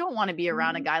upset, because you don't want to be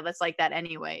around a guy that's like that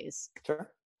anyways.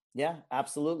 Sure. Yeah,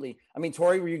 absolutely. I mean,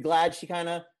 Tori, were you glad she kind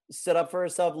of stood up for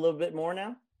herself a little bit more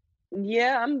now?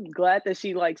 Yeah, I'm glad that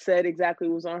she like said exactly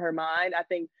what was on her mind. I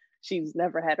think she's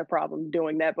never had a problem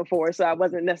doing that before, so I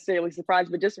wasn't necessarily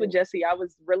surprised. But just with Jesse, I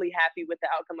was really happy with the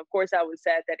outcome. Of course, I was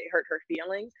sad that it hurt her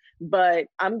feelings, but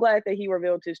I'm glad that he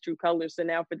revealed his true colors. So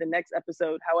now for the next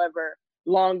episode, however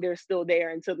long they're still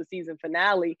there until the season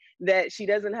finale, that she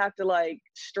doesn't have to like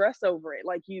stress over it.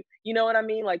 Like you know what I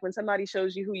mean? Like when somebody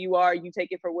shows you who you are, you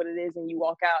take it for what it is and you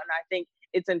walk out. And I think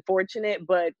it's unfortunate,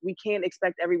 but we can't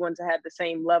expect everyone to have the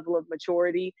same level of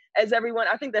maturity as everyone.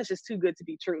 I think that's just too good to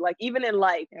be true. Like even in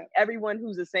life, everyone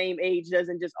who's the same age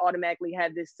doesn't just automatically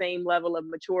have this same level of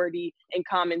maturity and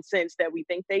common sense that we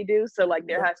think they do. So like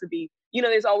there has to be, you know,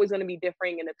 there's always going to be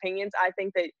differing in opinions. I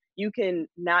think that you can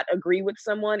not agree with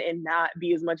someone and not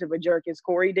be as much of a jerk as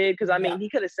Corey did. Cause I mean, he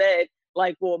could have said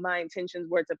like, well, my intentions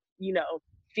were to, you know,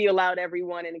 feel out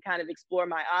everyone and kind of explore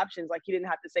my options. Like he didn't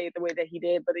have to say it the way that he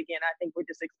did. But again, I think we're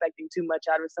just expecting too much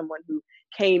out of someone who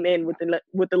came in with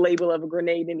the label of a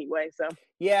grenade anyway. So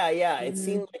yeah. It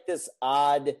seemed like this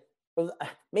odd,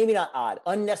 maybe not odd,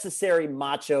 unnecessary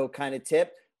macho kind of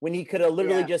tip when he could have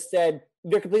literally just said,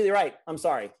 you're completely right. I'm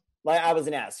sorry. Like I was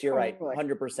an ass. You're right.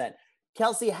 100%.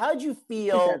 Kelsey, how'd you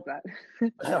feel?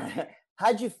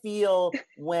 How'd you feel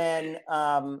when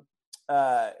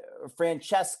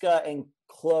Francesca and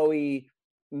Chloe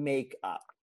make up?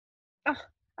 Oh,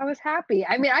 I was happy.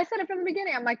 I mean, I said it from the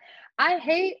beginning. I'm like, I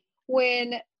hate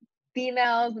when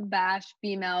females bash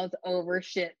females over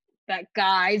shit that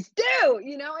guys do,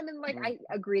 you know? And then like, I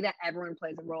agree that everyone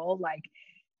plays a role. Like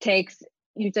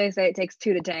you say it takes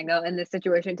two to tango. In this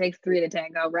situation, it takes three to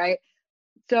tango, right?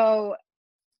 So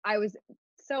I was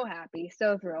so happy,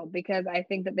 so thrilled, because I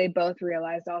think that they both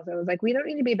realized also, it was like, we don't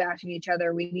need to be bashing each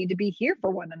other. We need to be here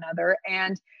for one another.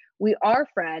 And we are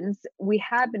friends. We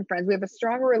have been friends. We have a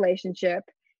stronger relationship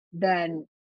than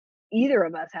either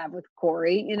of us have with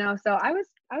Corey, you know? So I was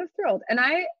thrilled. And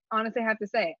I honestly have to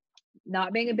say,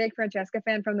 not being a big Francesca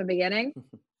fan from the beginning,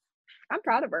 I'm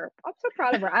proud of her. I'm so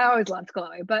proud of her. I always loved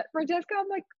Chloe, but Francesca, I'm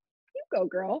like, you go,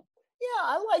 girl.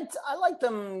 Yeah, I liked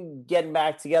them getting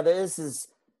back together.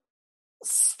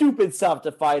 stupid stuff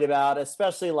to fight about,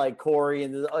 especially like Corey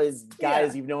and his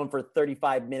guys you've known for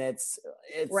 35 minutes.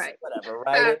 It's whatever,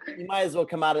 right? You might as well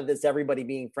come out of this everybody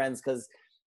being friends because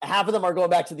half of them are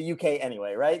going back to the UK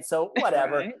anyway, right? So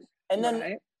whatever. And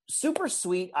then super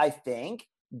sweet, I think.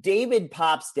 David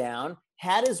pops down,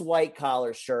 had his white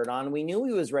collar shirt on. We knew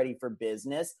he was ready for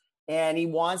business, and he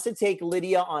wants to take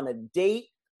Lydia on a date,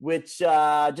 which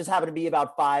just happened to be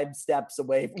about 5 steps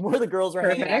away from where the girls were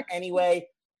hanging out anyway.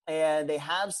 And they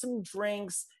have some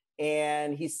drinks,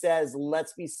 and he says,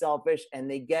 let's be selfish. And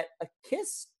they get a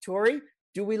kiss. Tori,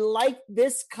 do we like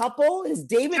this couple? Is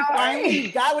David finally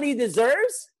got what he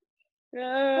deserves?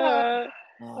 The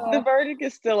verdict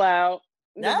is still out.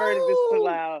 The verdict is still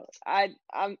out.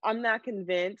 I'm not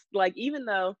convinced. Like, even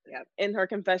though in her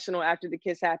confessional after the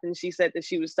kiss happened, she said that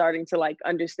she was starting to like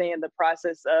understand the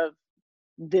process of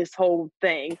this whole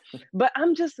thing, but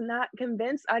I'm just not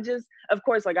convinced. Of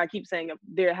course, like I keep saying,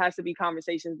 there has to be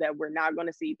conversations that we're not going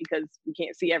to see because we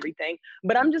can't see everything.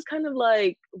 But I'm just kind of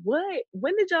like,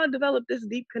 when did y'all develop this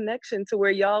deep connection to where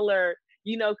y'all are,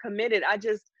 committed?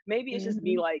 Maybe it's just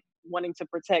me like wanting to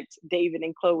protect David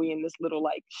and Chloe in this little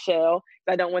like shell.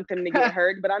 I don't want them to get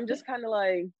hurt, but I'm just kind of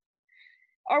like,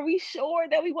 are we sure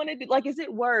that we want to do, like, is it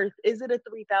a $3,000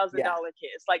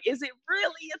 kiss? Like, is it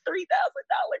really a $3,000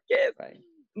 kiss? Right.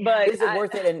 But is it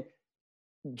worth it? And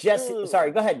Jesse,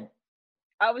 sorry, go ahead.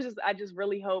 I just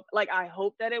really hope, like, I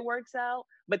hope that it works out,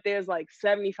 but there's like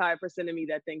 75% of me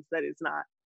that thinks that it's not.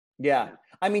 Yeah.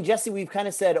 I mean, Jesse, we've kind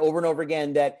of said over and over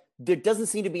again that there doesn't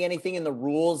seem to be anything in the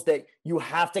rules that you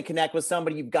have to connect with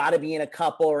somebody. You've got to be in a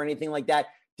couple or anything like that.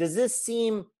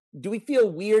 Do we feel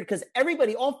weird? Because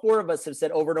all 4 of us have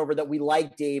said over and over that we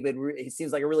like David. He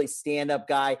seems like a really stand-up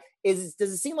guy. Does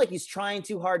it seem like he's trying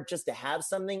too hard just to have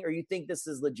something, or you think this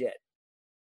is legit?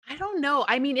 I don't know.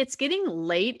 I mean, it's getting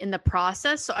late in the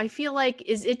process. So I feel like,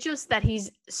 is it just that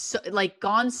he's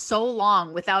gone so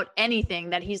long without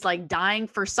anything that he's like dying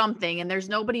for something and there's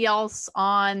nobody else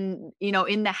on,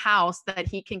 in the house that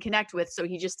he can connect with. So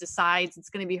he just decides it's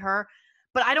going to be her.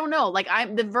 But I don't know, like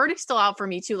the verdict's still out for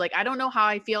me too. Like, I don't know how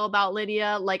I feel about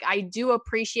Lydia. Like, I do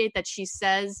appreciate that she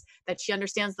says that she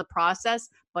understands the process,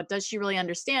 but does she really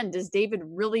understand? Does David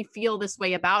really feel this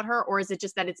way about her? Or is it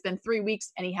just that it's been 3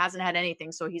 weeks and he hasn't had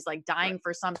anything? So he's like dying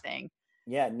for something.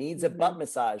 Yeah. Needs a butt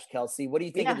massage, Kelsey. What do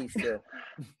you think of these two?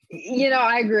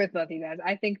 I agree with both of you guys.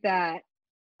 I think that,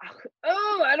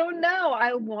 I don't know.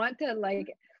 I want to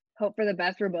hope for the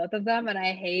best for both of them, and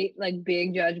I hate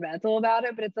being judgmental about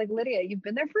it, but it's like, Lydia, you've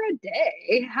been there for a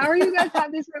day. How are you guys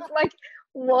have this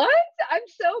what? I'm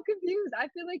so confused. I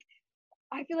feel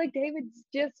like David's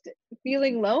just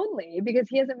feeling lonely because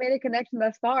he hasn't made a connection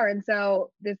thus far, and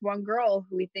so this one girl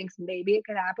who he thinks maybe it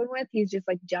could happen with, he's just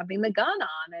jumping the gun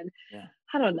on. And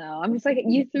I don't know, I'm just like,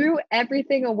 you threw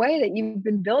everything away that you've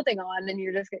been building on, and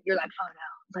you're like, oh no,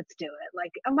 let's do it.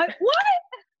 I'm like, what?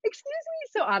 Excuse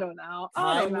me. So I don't know.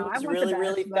 Time moves really,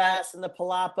 really fast in the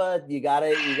Palapa. You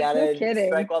gotta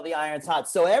strike while the iron's hot.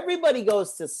 So everybody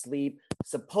goes to sleep.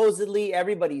 Supposedly,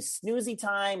 everybody's snoozy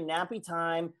time, nappy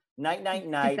time,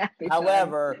 night.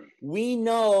 However, we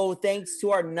know, thanks to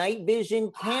our night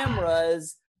vision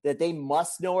cameras, that they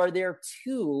must know are there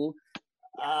too.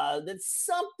 That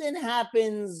something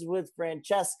happens with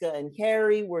Francesca and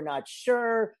Harry. We're not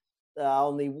sure.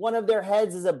 Only one of their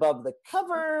heads is above the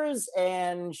covers,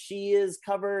 and she is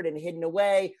covered and hidden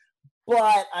away.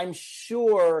 But I'm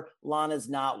sure Lana's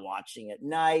not watching at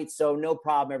night, so no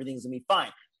problem. Everything's going to be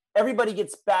fine. Everybody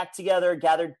gets back together,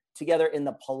 gathered together in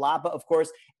the Palapa, of course,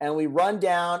 and we run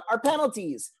down our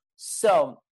penalties.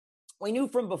 So we knew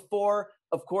from before,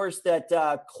 of course, that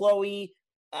Chloe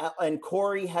and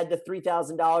Corey had the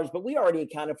 $3,000, but we already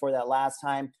accounted for that last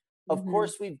time. Of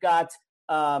course, we've got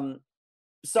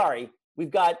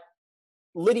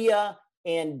Lydia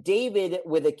and David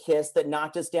with a kiss that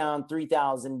knocked us down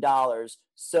 $3,000.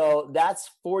 So that's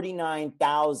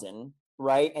 $49,000,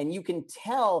 right? And you can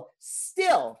tell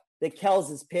still that Kels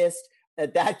is pissed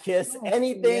at that kiss.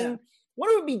 What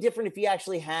would be different if he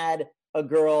actually had a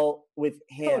girl with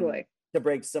him to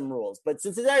break some rules? But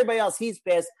since it's everybody else, he's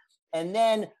pissed. And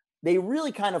then they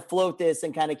really kind of float this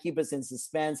and kind of keep us in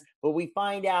suspense. But we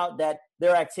find out that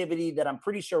their activity that I'm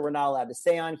pretty sure we're not allowed to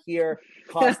say on here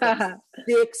cost them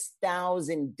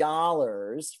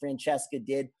 $6,000. Francesca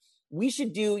did. We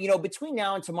should do, between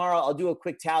now and tomorrow, I'll do a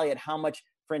quick tally at how much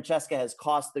Francesca has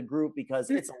cost the group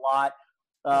because it's a lot.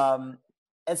 And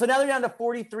so now they're down to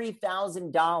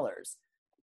 $43,000.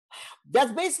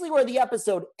 That's basically where the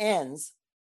episode ends.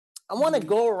 I want to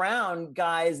go around,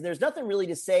 guys. There's nothing really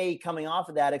to say coming off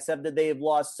of that, except that they have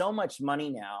lost so much money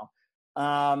now.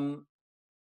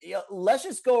 Let's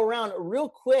just go around real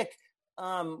quick.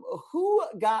 who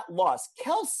got lost?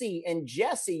 Kelsey and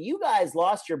Jesse, you guys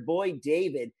lost your boy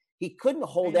David. He couldn't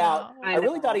hold out. I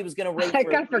really thought he was going to wait. I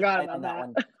kind of forgot about that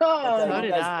one. So you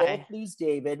did guys I. both lose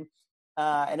David,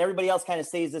 and everybody else kind of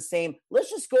stays the same. Let's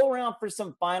just go around for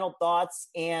some final thoughts,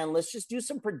 and let's just do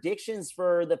some predictions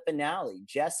for the finale.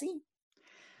 Jesse?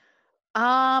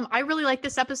 I really liked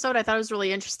this episode. I thought it was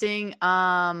really interesting.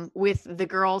 With the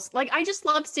girls, like I just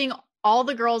love seeing all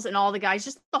the girls and all the guys,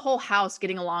 just the whole house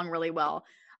getting along really well.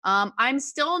 I'm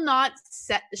still not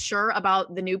sure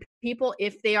about the new people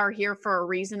if they are here for a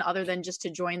reason other than just to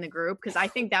join the group, because I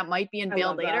think that might be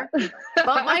unveiled later.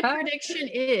 But my prediction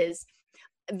is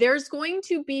there's going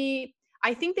to be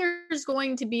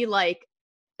like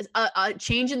a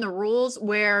change in the rules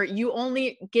where you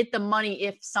only get the money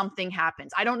if something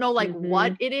happens. I don't know like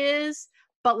what it is,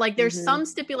 but like there's some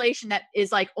stipulation that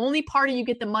is like only party you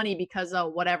get the money because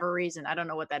of whatever reason. I don't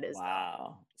know what that is.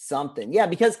 Wow. Something. Yeah,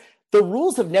 because the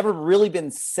rules have never really been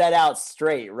set out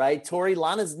straight, right? Tori,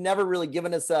 Lana's never really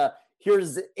given us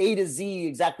here's A to Z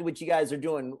exactly what you guys are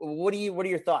doing. What are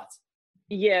your thoughts?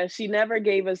 Yeah, she never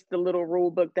gave us the little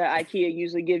rule book that IKEA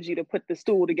usually gives you to put the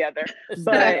stool together.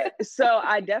 But so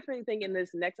I definitely think in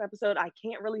this next episode, I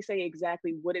can't really say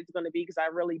exactly what it's going to be because I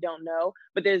really don't know.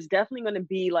 But there's definitely going to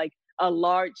be like a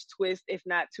large twist, if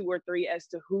not 2 or 3, as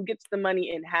to who gets the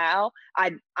money and how.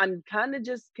 I'm kind of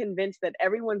just convinced that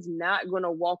everyone's not going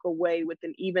to walk away with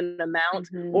an even amount,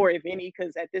 or if any,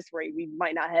 because at this rate, we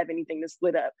might not have anything to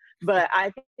split up. But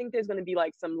I think there's going to be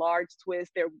like some large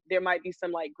twist. There might be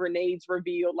some like grenades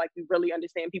revealed, like we really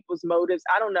understand people's motives.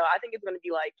 I don't know. I think it's going to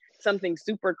be like something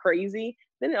super crazy.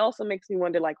 Then it also makes me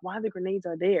wonder like why the grenades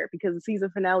are there, because the season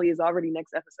finale is already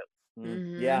next episode.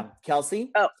 Yeah.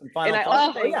 Kelsey? Oh, and I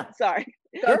also think, sorry.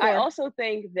 I also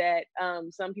think that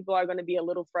some people are going to be a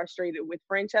little frustrated with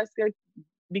Francesca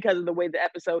because of the way the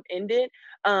episode ended.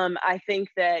 I think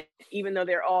that even though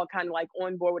they're all kind of like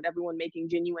on board with everyone making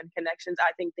genuine connections,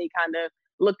 I think they kind of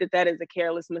looked at that as a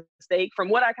careless mistake from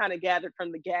what I kind of gathered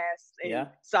from the gas and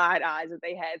side eyes that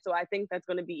they had. So I think that's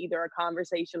going to be either a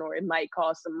conversation or it might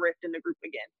cause some rift in the group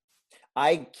again.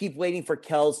 I keep waiting for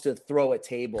Kels to throw a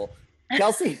table.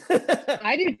 Kelsey?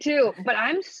 I do too, but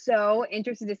I'm so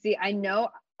interested to see. I know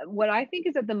what I think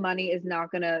is that the money is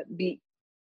not going to be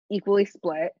equally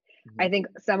split. I think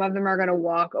some of them are going to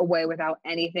walk away without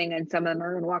anything and some of them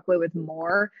are going to walk away with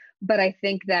more. But I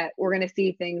think that we're going to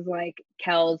see things like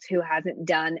Kels, who hasn't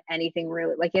done anything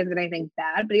really, like he hasn't done anything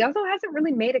bad, but he also hasn't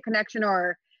really made a connection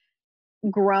or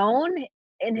grown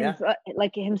in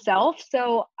himself.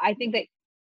 So I think that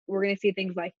we're going to see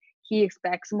things like he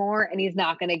expects more and he's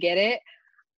not going to get it.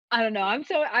 I don't know. I'm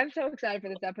so excited for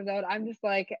this episode. I'm just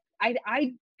like,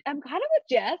 I'm kind of with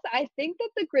Jess. I think that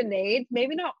the grenades,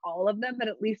 maybe not all of them, but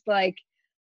at least like,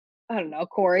 I don't know,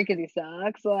 Corey, because he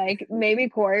sucks. Like maybe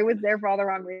Corey was there for all the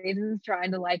wrong reasons,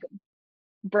 trying to like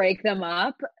break them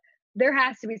up. There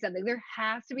has to be something. There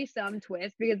has to be some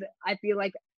twist, because I feel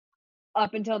like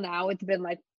up until now it's been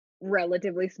like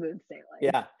relatively smooth sailing.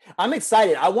 Yeah, I'm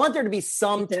excited. I want there to be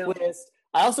some twist.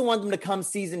 I also want them to come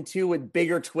season 2 with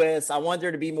bigger twists. I want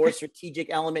there to be more strategic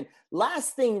element.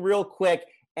 Last thing real quick,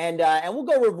 and we'll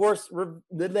go reverse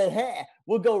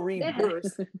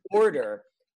order.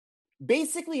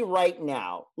 Basically right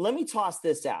now, let me toss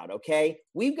this out, okay?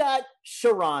 We've got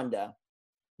Sharonda.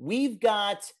 We've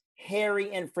got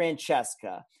Harry and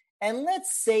Francesca. And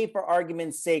let's say for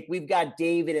argument's sake, we've got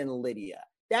David and Lydia.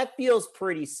 That feels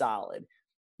pretty solid.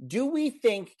 Do we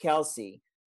think, Kelsey,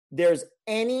 there's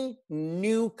any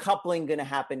new coupling going to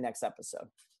happen next episode?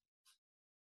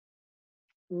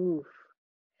 Ooh.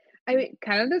 I mean,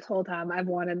 kind of this whole time I've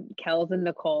wanted Kels and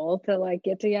Nicole to like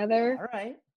get together. All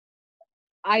right.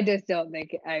 I just don't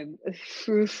think I don't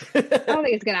think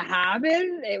it's gonna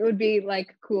happen. It would be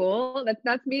like cool.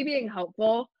 That's me being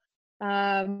hopeful.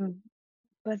 Besides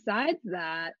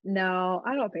that, no,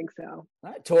 I don't think so. All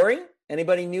right. Tori,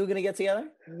 anybody new gonna get together?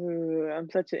 I'm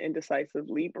such an indecisive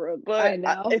Libra, but I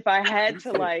know. if I had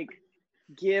to like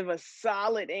give a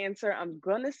solid answer, I'm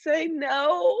gonna say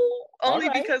no. Only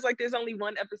because like there's only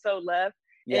one episode left.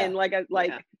 Yeah. And like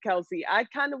Kelsey, I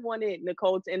kind of wanted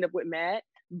Nicole to end up with Matt,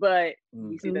 but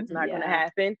you see that's not going to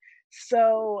happen.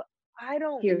 So I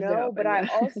don't know, but I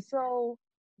also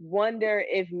wonder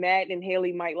if Matt and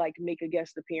Haley might like make a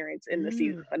guest appearance in the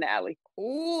season finale.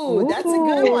 Ooh, that's a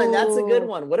good one. That's a good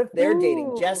one. What if they're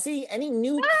dating? Jesse, any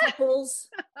new couples?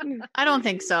 I don't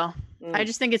think so. I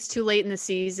just think it's too late in the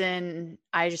season.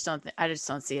 I just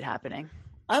don't see it happening.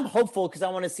 I'm hopeful because I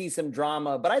want to see some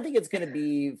drama, but I think it's going to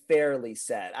be fairly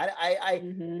set. I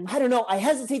don't know. I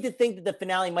hesitate to think that the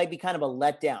finale might be kind of a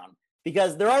letdown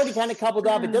because they're already kind of coupled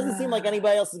up. It doesn't seem like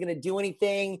anybody else is going to do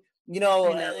anything.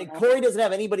 Corey doesn't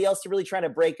have anybody else to really try to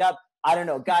break up. I don't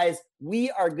know. Guys, we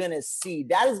are going to see.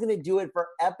 That is going to do it for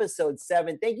episode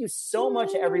 7. Thank you so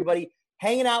much, everybody,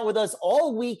 hanging out with us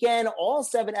all weekend, all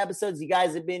 7 episodes. You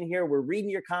guys have been here. We're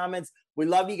reading your comments. We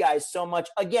love you guys so much.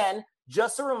 Again,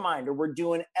 just a reminder, we're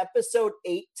doing episode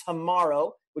 8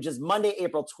 tomorrow, which is Monday,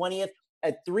 April 20th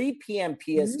at 3 p.m.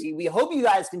 PST. We hope you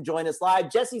guys can join us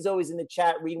live. Jesse's always in the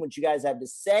chat reading what you guys have to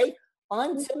say.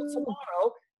 Until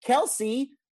tomorrow,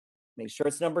 Kelsey, make sure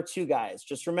it's number 2, guys.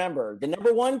 Just remember, the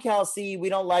number 1, Kelsey, we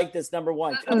don't like this number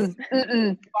 1. Kelsey,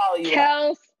 follow you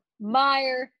Kels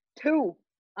Meyer 2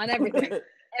 on everything.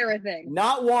 Everything.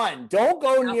 Not 1. Don't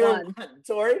go near 1.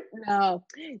 Tori? No.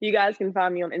 You guys can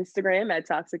find me on Instagram at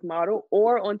Toxic Model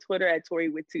or on Twitter at Tori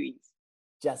with 2 E's.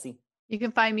 Jesse? You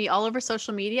can find me all over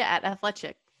social media at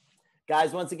Athletic.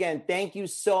 Guys, once again, thank you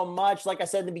so much. Like I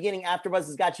said in the beginning, AfterBuzz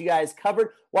has got you guys covered.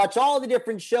 Watch all the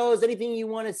different shows, anything you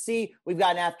want to see. We've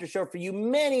got an after show for you,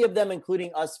 many of them,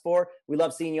 including us 4. We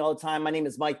love seeing you all the time. My name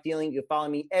is Mike Feeling. You can follow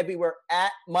me everywhere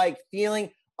at Mike Feeling.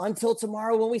 Until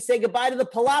tomorrow when we say goodbye to the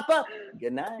Palapa,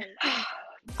 good night.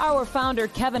 Our founder,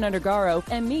 Kevin Undergaro,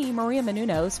 and me, Maria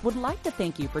Menounos, would like to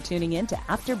thank you for tuning in to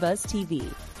AfterBuzz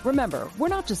TV. Remember, we're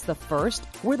not just the first,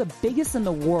 we're the biggest in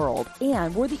the world,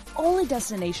 and we're the only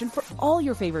destination for all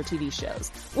your favorite TV shows.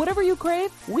 Whatever you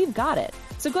crave, we've got it.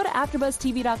 So go to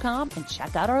AfterBuzzTV.com and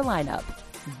check out our lineup.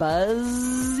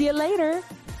 Buzz you later.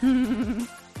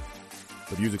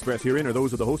 The views expressed herein are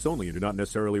those of the hosts only and do not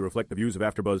necessarily reflect the views of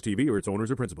AfterBuzz TV or its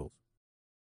owners or principals.